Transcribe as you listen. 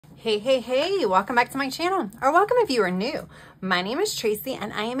Hey, welcome back to my channel, or welcome if you are new. My name is Tracy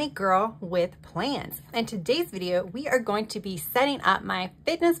and I am a girl with plans. In today's video, we are going to be setting up my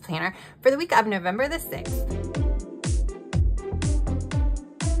fitness planner for the week of November the 6th.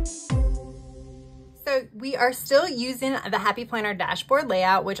 So we are still using the Happy Planner dashboard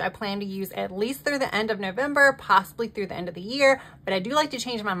layout, which I plan to use at least through the end of November, possibly through the end of the year, but I do like to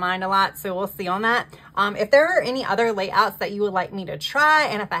change my mind a lot, so we'll see on that. If there are any other layouts that you would like me to try,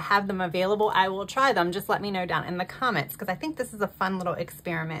 and if I have them available, I will try them. Just let me know down in the comments, because I think this is a fun little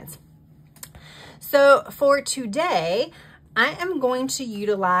experiment. So for today, I am going to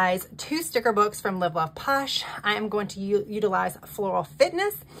utilize 2 sticker books from Live Love Posh. I am going to utilize Floral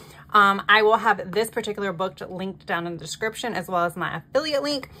Fitness. I will have this particular book linked down in the description, as well as my affiliate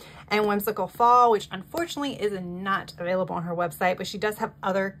link, and Whimisical Fall, which unfortunately is not available on her website, but she does have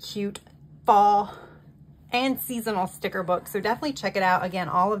other cute fall and seasonal sticker books. So definitely check it out. Again,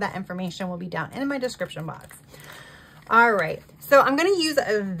 all of that information will be down in my description box. All right, so I'm going to use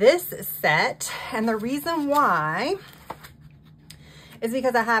this set, and the reason why is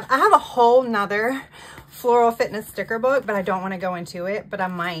because I have a whole nother Floral Fitness sticker book, but I don't want to go into it, but I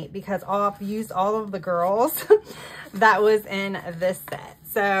might, because I've used all of the girls that was in this set.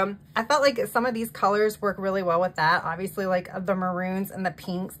 So I felt like some of these colors work really well with that. Obviously, like the maroons and the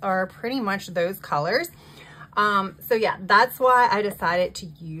pinks are pretty much those colors. So yeah, that's why I decided to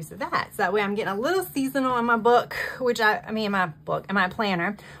use that. So that way I'm getting a little seasonal in my book, in my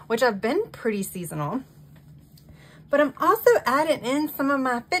planner, which I've been pretty seasonal. But I'm also adding in some of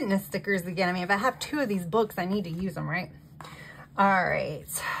my fitness stickers again. I mean, if I have 2 of these books, I need to use them, right? All right.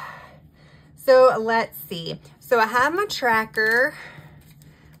 So let's see. So I have my tracker.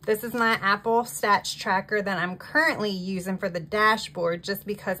 This is my Apple Stats tracker that I'm currently using for the dashboard, just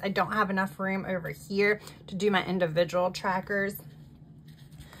because I don't have enough room over here to do my individual trackers.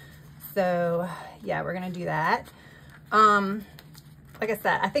 So yeah, we're gonna do that. Like I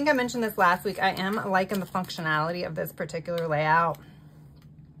said, I think I mentioned this last week, I am liking the functionality of this particular layout.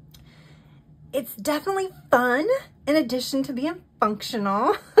 It's definitely fun in addition to being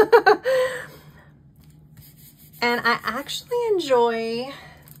functional. And I actually enjoy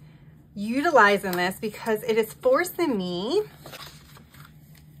utilizing this because it is forcing me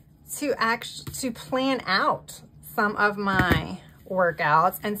to plan out some of my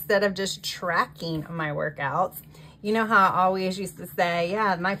workouts instead of just tracking my workouts. You know how I always used to say,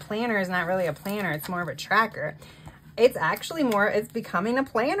 yeah, my planner is not really a planner, it's more of a tracker. It's actually more, it's becoming a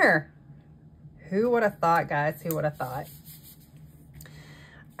planner. Who would have thought, guys? Who would have thought?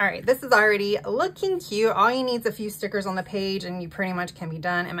 All right, this is already looking cute. All you need is a few stickers on the page and you pretty much can be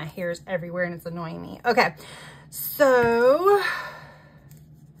done, and my hair is everywhere and it's annoying me. Okay, so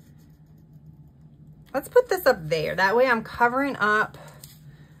let's put this up there. That way I'm covering up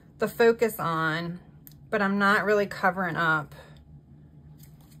the focus on, but I'm not really covering up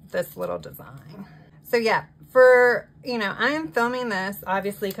this little design. So yeah, I am filming this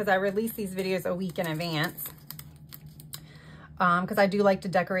obviously because I release these videos a week in advance. Because I do like to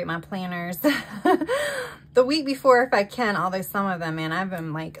decorate my planners the week before if I can, although some of them, man, I've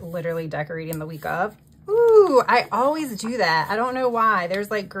been like literally decorating the week of. Ooh, I always do that. I don't know why.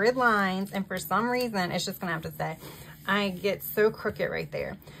 There's like grid lines, and for some reason, it's just gonna have to say, I get so crooked right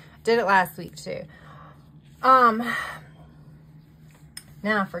there. Did it last week too. Now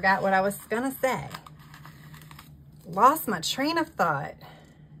I forgot what I was gonna say. Lost my train of thought.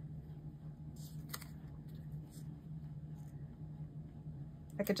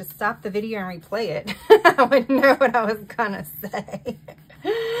 I could just stop the video and replay it. I would know what I was gonna say.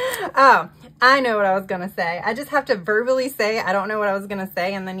 Oh, I know what I was gonna say. I just have to verbally say, I don't know what I was gonna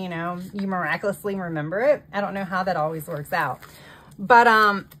say, and then, you miraculously remember it. I don't know how that always works out. But,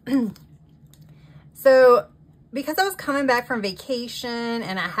 so because I was coming back from vacation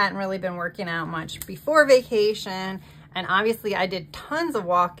and I hadn't really been working out much before vacation, and obviously I did tons of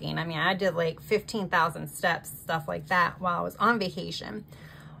walking. I mean, I did like 15,000 steps, stuff like that while I was on vacation.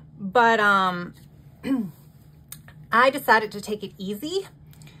 But I decided to take it easy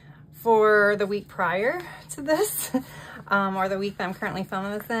for the week prior to this, or the week that I'm currently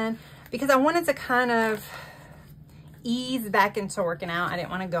filming this in, because I wanted to kind of ease back into working out. I didn't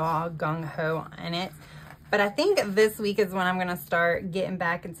want to go all gung-ho in it. But I think this week is when I'm going to start getting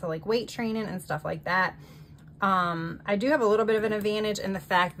back into like weight training and stuff like that. I do have a little bit of an advantage in the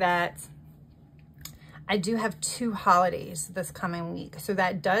fact that I do have 2 holidays this coming week. So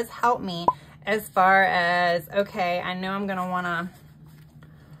that does help me as far as, okay, I know I'm going to want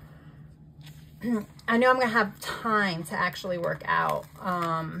to, I know I'm going to have time to actually work out.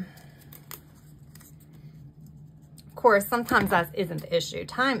 Of course, sometimes that isn't the issue.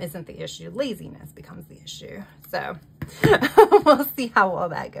 Time isn't the issue. Laziness becomes the issue. So we'll see how well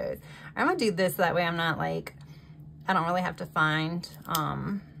that goes. I'm gonna do this so that way I'm not like, I don't really have to find,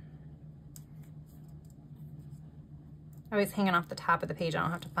 oh, it's hanging off the top of the page. I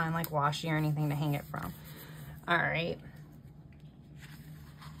don't have to find like washi or anything to hang it from. All right.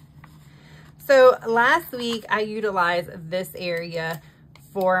 So last week I utilized this area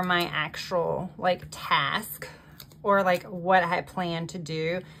for my actual like task or like what I had planned to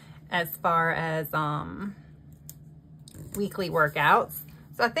do as far as weekly workouts.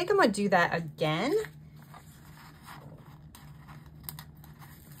 So I think I'm gonna do that again.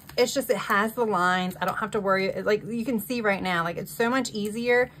 It's just, it has the lines. I don't have to worry. Like you can see right now, like it's so much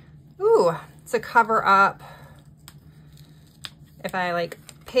easier, to cover up if I like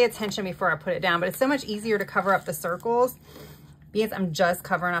pay attention before I put it down, but it's so much easier to cover up the circles because I'm just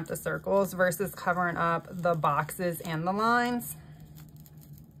covering up the circles versus covering up the boxes and the lines.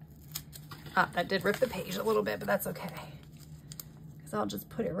 That did rip the page a little bit, but that's okay. So I'll just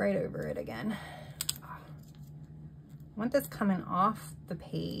put it right over it again. I want this coming off the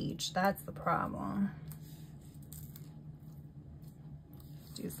page. That's the problem.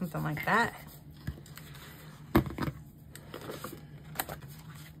 Do something like that.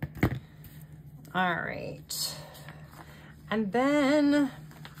 All right. And then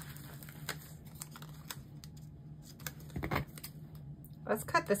let's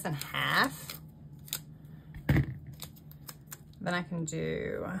cut this in half. Then I can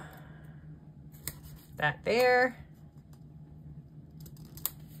do that there,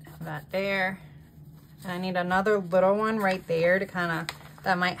 that there. And I need another little one right there to kind of,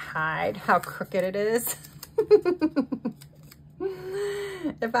 that might hide how crooked it is.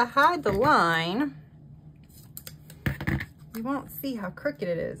 If I hide the line, you won't see how crooked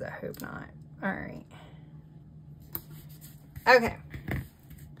it is. I hope not. All right. Okay.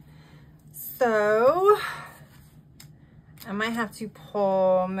 So I might have to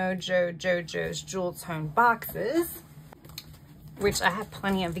pull Mojo Jojo's Jewel Tone boxes, which I have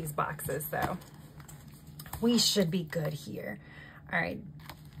plenty of these boxes, so we should be good here. All right.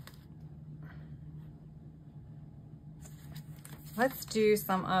 Let's do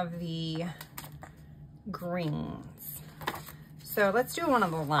some of the greens. So let's do one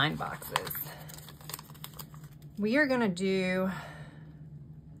of the line boxes. We are gonna do,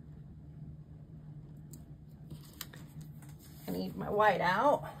 I need my white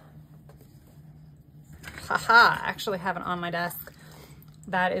out. Haha, I actually have it on my desk.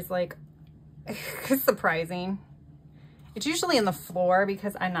 That is like surprising. It's usually in the floor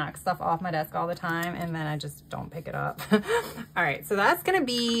because I knock stuff off my desk all the time and then I just don't pick it up. All right, so that's gonna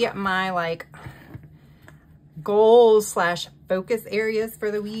be my like goals slash focus areas for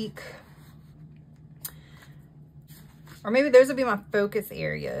the week. Or maybe those would be my focus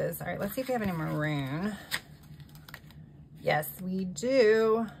areas. All right, let's see if we have any maroon. Yes, we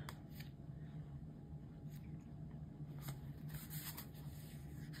do.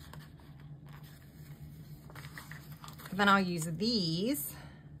 Then I'll use these.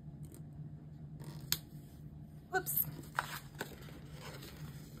 Whoops.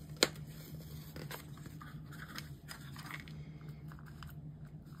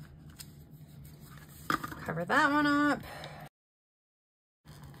 Cover that one up.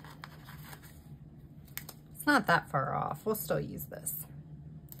 It's not that far off. We'll still use this.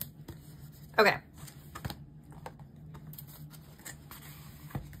 Okay.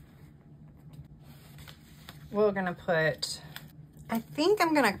 We're gonna put, I think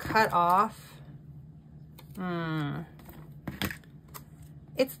I'm gonna cut off,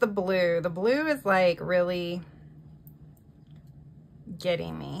 it's the blue. The blue is like really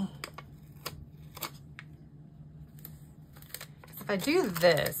getting me. If I do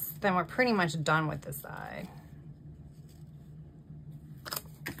this, then we're pretty much done with this side.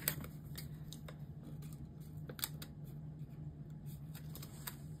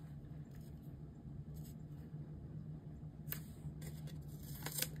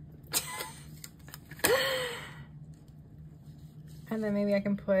 And then maybe I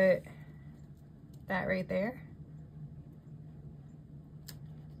can put that right there.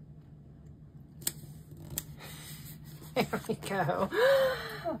 There we go.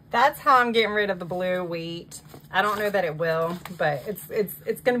 That's how I'm getting rid of the blue wheat. I don't know that it will, but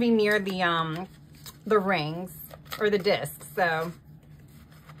it's gonna be near the rings or the discs. So,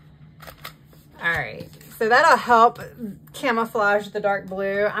 all right. So that'll help camouflage the dark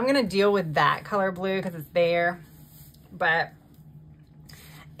blue. I'm gonna deal with that color blue because it's there, but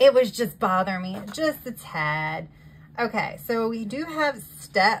it was just bothering me just a tad. Okay, so we do have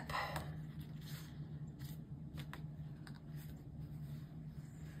step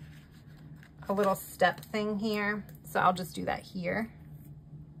a little step thing here. So I'll just do that here.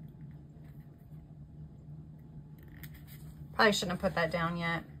 Probably shouldn't have put that down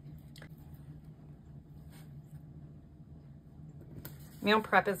yet. Meal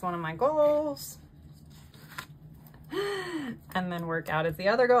prep is one of my goals. And then workout is the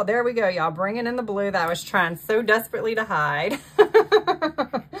other goal. There we go, y'all. Bringing in the blue that I was trying so desperately to hide. All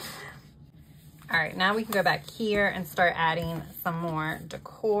right, now we can go back here and start adding some more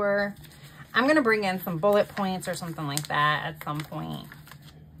decor. I'm gonna bring in some bullet points or something like that at some point.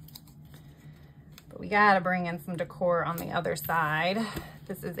 But we gotta bring in some decor on the other side.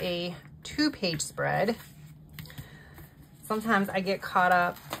 This is a 2-page spread. Sometimes I get caught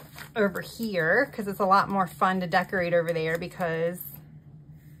up over here because it's a lot more fun to decorate over there because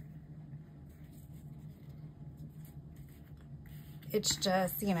it's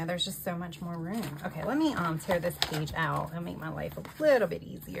just, you know, there's just so much more room. Okay, let me tear this page out and make my life a little bit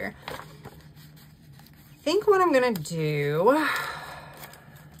easier. I think what I'm gonna do, I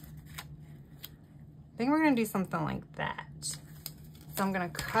think we're gonna do something like that. So I'm gonna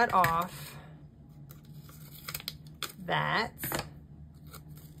cut off that.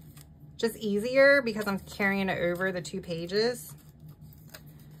 Just easier because I'm carrying it over the 2 pages.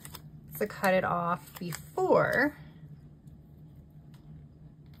 So cut it off before.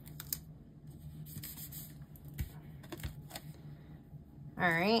 All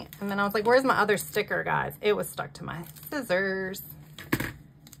right, and then I was like, where's my other sticker, guys? It was stuck to my scissors.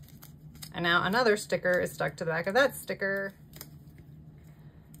 And now another sticker is stuck to the back of that sticker.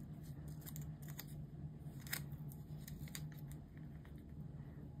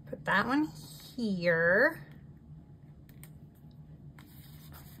 Put that one here.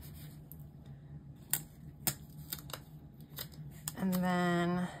 And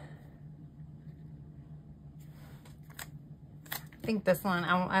then I think this one,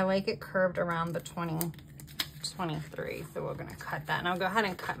 I like it curved around the 23. So we're gonna cut that, and I'll go ahead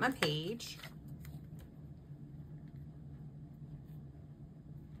and cut my page.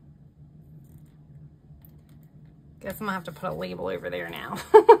 Guess I'm gonna have to put a label over there now.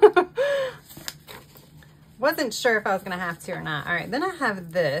 Wasn't sure if I was gonna have to or not. All right, then I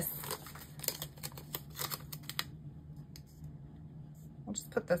have this. I'll just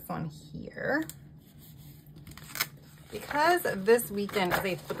put this one here. Because this weekend is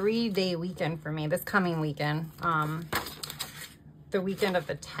a 3-day weekend for me, this coming weekend, the weekend of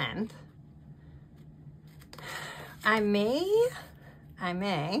the 10th, I may,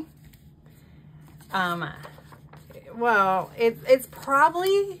 well, it's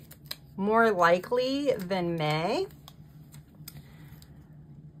probably more likely than May,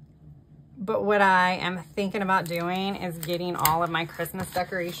 but what I am thinking about doing is getting all of my Christmas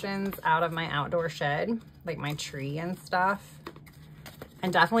decorations out of my outdoor shed, like my tree and stuff,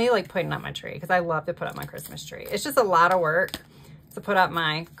 and definitely like putting up my tree because I love to put up my Christmas tree. It's just a lot of work to put up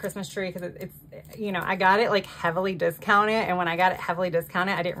my Christmas tree because it's, you know, I got it like heavily discounted, and when I got it heavily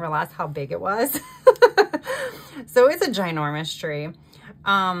discounted, I didn't realize how big it was. So it's a ginormous tree,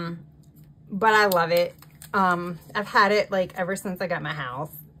 but I love it. I've had it like ever since I got my house.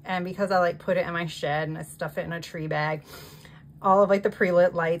 And because I like put it in my shed and I stuff it in a tree bag, all of like the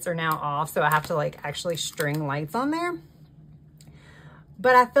pre-lit lights are now off. So I have to like actually string lights on there.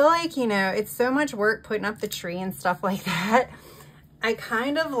 But I feel like, you know, it's so much work putting up the tree and stuff like that. I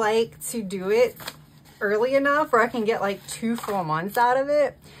kind of like to do it early enough where I can get like 2 full months out of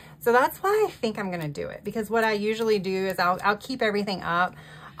it. So that's why I think I'm going to do it. Because what I usually do is I'll keep everything up.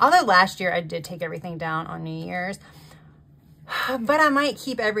 Although last year I did take everything down on New Year's. But I might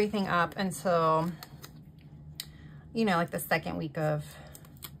keep everything up until, you know, like the 2nd week of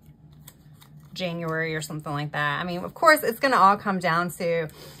January or something like that. I mean, of course, it's going to all come down to,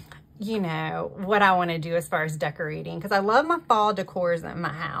 you know, what I want to do as far as decorating. Because I love my fall decors in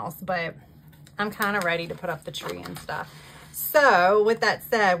my house, but I'm kind of ready to put up the tree and stuff. So with that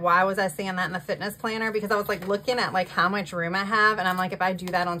said, why was I saying that in the fitness planner? Because I was like looking at like how much room I have, and I'm like, if I do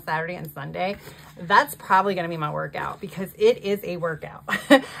that on Saturday and Sunday, that's probably going to be my workout because it is a workout.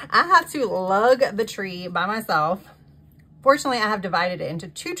 I have to lug the tree by myself. Fortunately, I have divided it into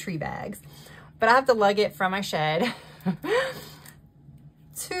 2 tree bags, but I have to lug it from my shed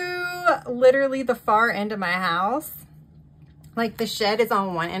to literally the far end of my house. Like the shed is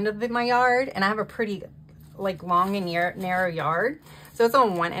on one end of my yard, and I have a pretty like long and narrow yard. So it's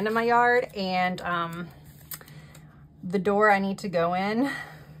on one end of my yard, and the door I need to go in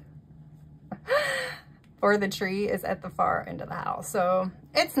for the tree is at the far end of the house. So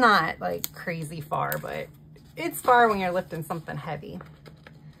it's not like crazy far, but it's far when you're lifting something heavy.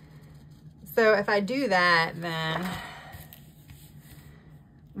 So if I do that, then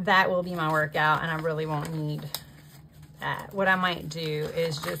that will be my workout, and I really won't need that. What I might do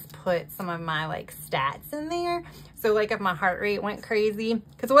is just put some of my like stats in there. So like if my heart rate went crazy,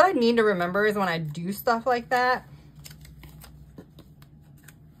 because what I need to remember is when I do stuff like that,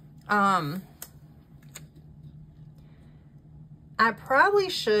 I probably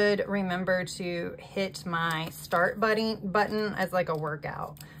should remember to hit my start button as like a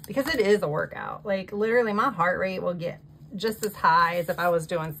workout, because it is a workout. Like literally my heart rate will get just as high as if I was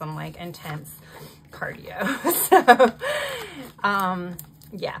doing some like intense cardio. So,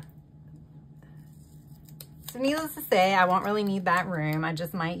 yeah. So needless to say, I won't really need that room. I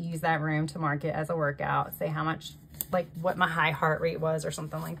just might use that room to mark it as a workout, say how much, like what my high heart rate was or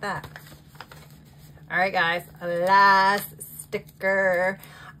something like that. All right, guys, last sticker.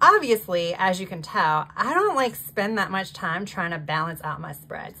 Obviously, as you can tell, I don't like spend that much time trying to balance out my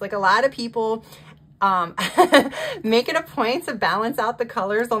spreads. Like a lot of people make it a point to balance out the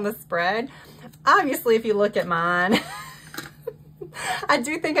colors on the spread. Obviously, if you look at mine, I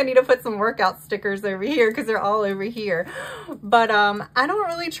do think I need to put some workout stickers over here because they're all over here. But I don't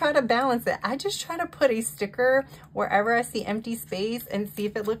really try to balance it. I just try to put a sticker wherever I see empty space and see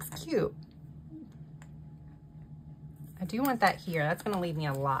if it looks cute. I do want that here. That's going to leave me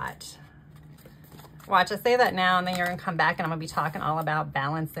a lot. Watch, I say that now, and then you're going to come back and I'm going to be talking all about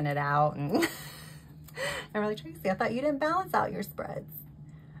balancing it out. And I'm really, Tracy, I thought you didn't balance out your spreads.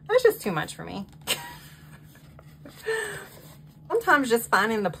 That's just too much for me. Sometimes just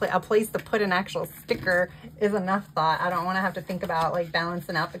finding a place to put an actual sticker is enough thought. I don't want to have to think about like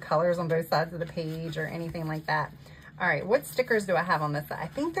balancing out the colors on both sides of the page or anything like that. All right, what stickers do I have on this side? I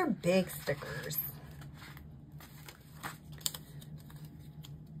think they're big stickers.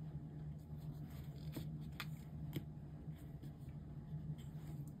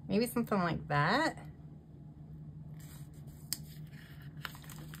 Maybe something like that.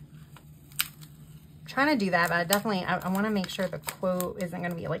 Trying to do that, but I definitely, I want to make sure the quote isn't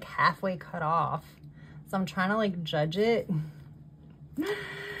going to be like halfway cut off. So I'm trying to like judge it.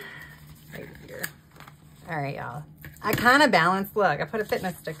 Right here. All right, y'all. I kind of balanced, look, I put a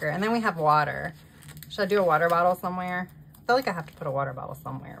fitness sticker and then we have water. Should I do a water bottle somewhere? I feel like I have to put a water bottle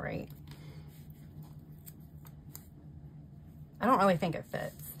somewhere, right? I don't really think it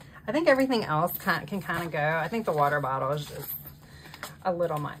fits. I think everything else can kind of go. I think the water bottle is just a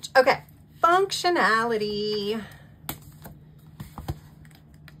little much. Okay. Functionality.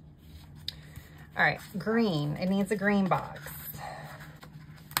 All right, green. It needs a green box.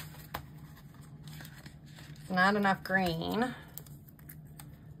 Not enough green.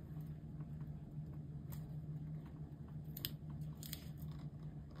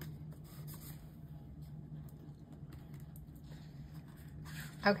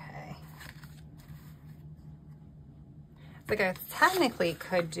 Okay. Like I technically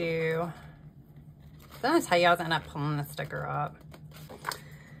could do, I'm gonna tell you I was gonna end up pulling the sticker up.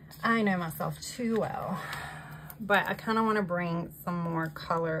 I know myself too well, but I kind of want to bring some more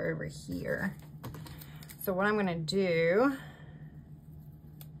color over here. So what I'm gonna do,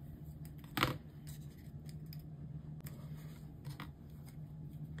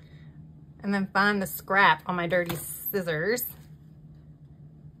 and then find the scrap on my dirty scissors.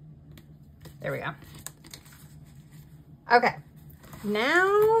 There we go. Okay,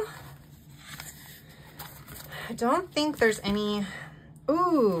 now I don't think there's any,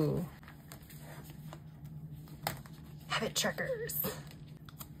 ooh, habit trackers.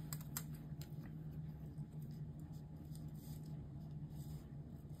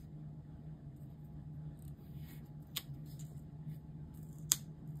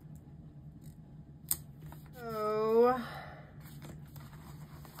 Oh,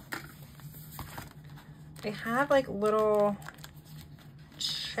 they have like little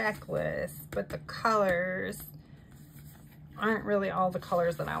checklists, but the colors aren't really all the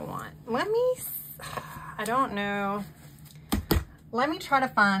colors that I want. Let me, I don't know. Let me try to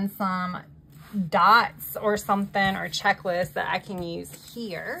find some dots or something or checklists that I can use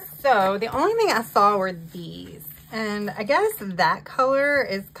here. So the only thing I saw were these, and I guess that color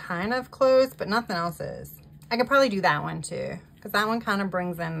is kind of close, but nothing else is. I could probably do that one too, because that one kind of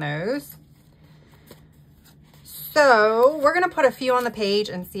brings in those. So we're gonna put a few on the page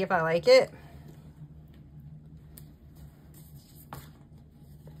and see if I like it.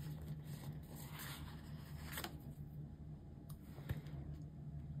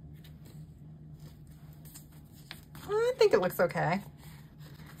 I think it looks okay.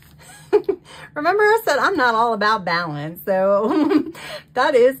 Remember I said I'm not all about balance, so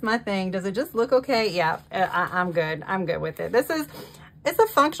that is my thing. Does it just look okay? Yeah, I'm good. I'm good with it. It's a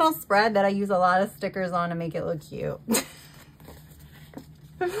functional spread that I use a lot of stickers on to make it look cute.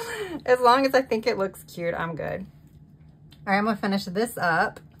 As long as I think it looks cute, I'm good. All right, I'm gonna finish this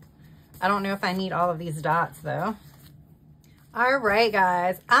up. I don't know if I need all of these dots though. All right,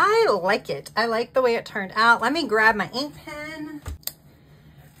 guys, I like it. I like the way it turned out. Let me grab my ink pen.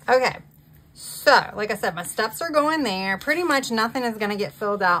 Okay, so like I said, my steps are going there. Pretty much nothing is gonna get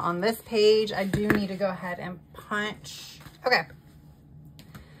filled out on this page. I do need to go ahead and punch. Okay,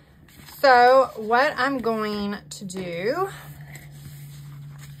 so what I'm going to do,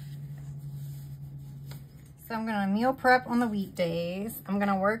 so I'm gonna meal prep on the weekdays. I'm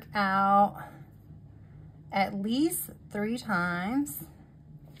gonna work out at least 3 times.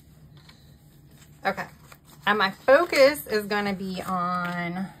 Okay, and my focus is gonna be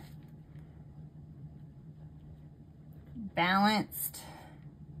on balanced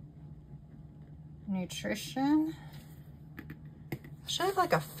nutrition. I should have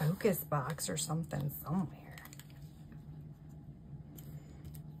like a focus box or something somewhere.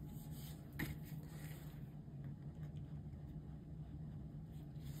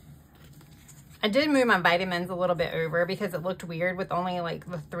 I did move my vitamins a little bit over because it looked weird with only like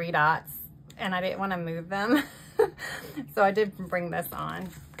the 3 dots and I didn't want to move them. So I did bring this on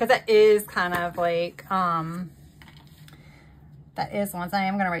because that is kind of like, that is ones I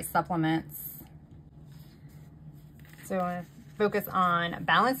am going to write supplements. So I want to focus on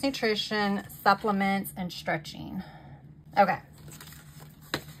balanced nutrition, supplements, and stretching. Okay.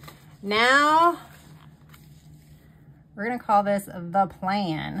 Now we're going to call this the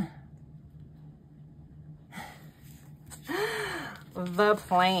plan. The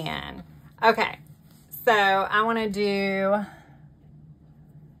plan. Okay. So I want to do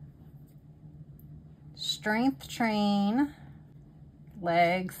strength train,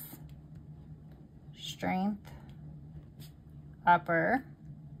 legs, strength, upper,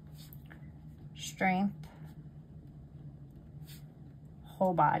 strength,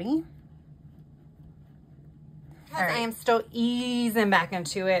 whole body. Right. I am still easing back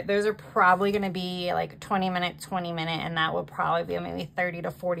into it. Those are probably going to be like 20 minute, and that will probably be maybe 30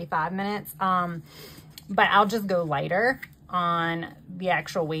 to 45 minutes. But I'll just go lighter on the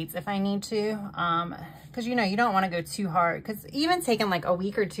actual weights if I need to. Because you know, you don't want to go too hard, because even taking like a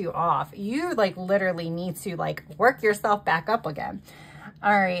week or 2 off, you like literally need to like work yourself back up again.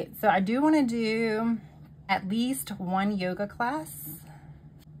 All right, so I do want to do at least 1 yoga class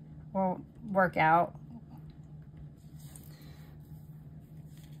or workout.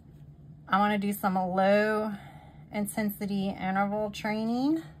 I want to do some low intensity interval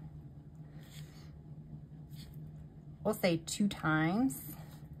training. We'll say 2 times.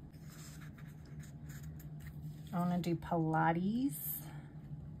 I want to do Pilates.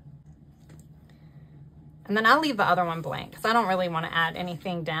 And then I'll leave the other one blank because I don't really want to add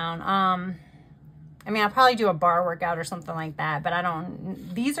anything down. I mean, I'll probably do a bar workout or something like that, but I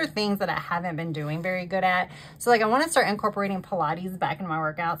don't, these are things that I haven't been doing very good at. So like I want to start incorporating Pilates back in my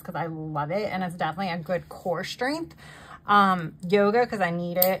workouts because I love it. And it's definitely a good core strength. Yoga, because I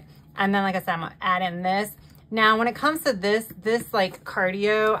need it. And then like I said, I'm going to add in this. Now, when it comes to this like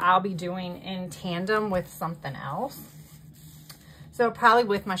cardio, I'll be doing in tandem with something else. So probably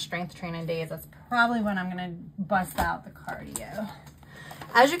with my strength training days, that's probably when I'm going to bust out the cardio.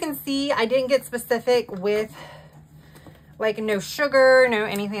 As you can see, I didn't get specific with like no sugar, no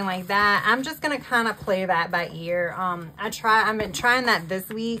anything like that. I'm just going to kind of play that by ear. I've been trying that this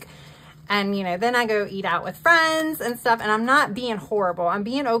week, and you know, then I go eat out with friends and stuff, and I'm not being horrible. I'm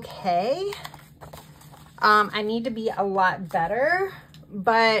being okay. I need to be a lot better,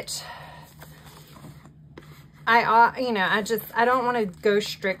 but you know, I don't want to go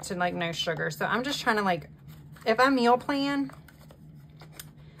strict to like no sugar. So I'm just trying to like, if I meal prep,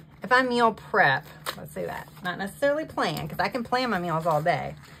 let's say that, not necessarily plan, because I can plan my meals all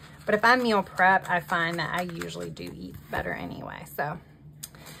day. But if I meal prep, I find that I usually do eat better anyway. So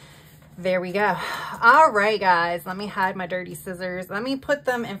there we go. All right, guys, let me hide my dirty scissors. Let me put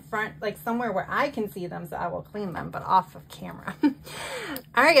them in front, like somewhere where I can see them, so I will clean them, but off of camera.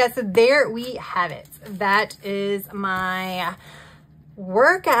 All right, guys, so there we have it. That is my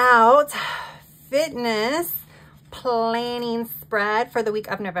workout fitness planning spread for the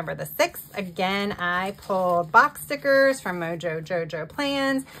week of November the 6th. Again, I pulled box stickers from Mojo Jojo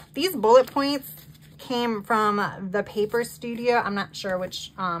Plans. These bullet points came from the Paper Studio. I'm not sure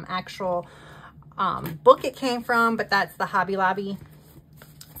which actual book it came from, but that's the Hobby Lobby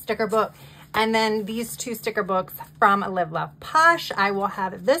sticker book. And then these 2 sticker books from Live Love Posh. I will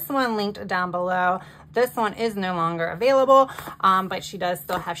have this one linked down below. This one is no longer available, but she does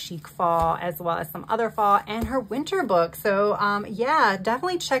still have Chic Fall as well as some other fall and her winter book. So yeah,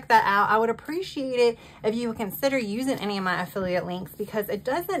 definitely check that out. I would appreciate it if you would consider using any of my affiliate links because it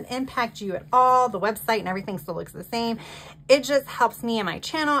doesn't impact you at all. The website and everything still looks the same. It just helps me and my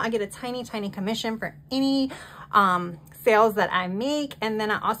channel. I get a tiny, tiny commission for any sales that I make, and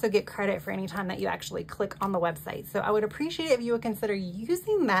then I also get credit for any time that you actually click on the website. So I would appreciate it if you would consider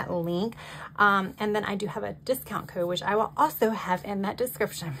using that link. And then I do have a discount code, which I will also have in that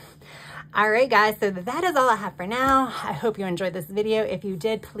description. All right, guys, so that is all I have for now. I hope you enjoyed this video. If you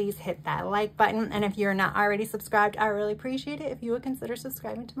did, please hit that like button. And if you're not already subscribed, I really appreciate it if you would consider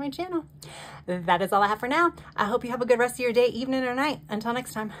subscribing to my channel. That is all I have for now. I hope you have a good rest of your day, evening, or night. Until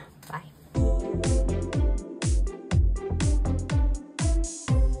next time, bye.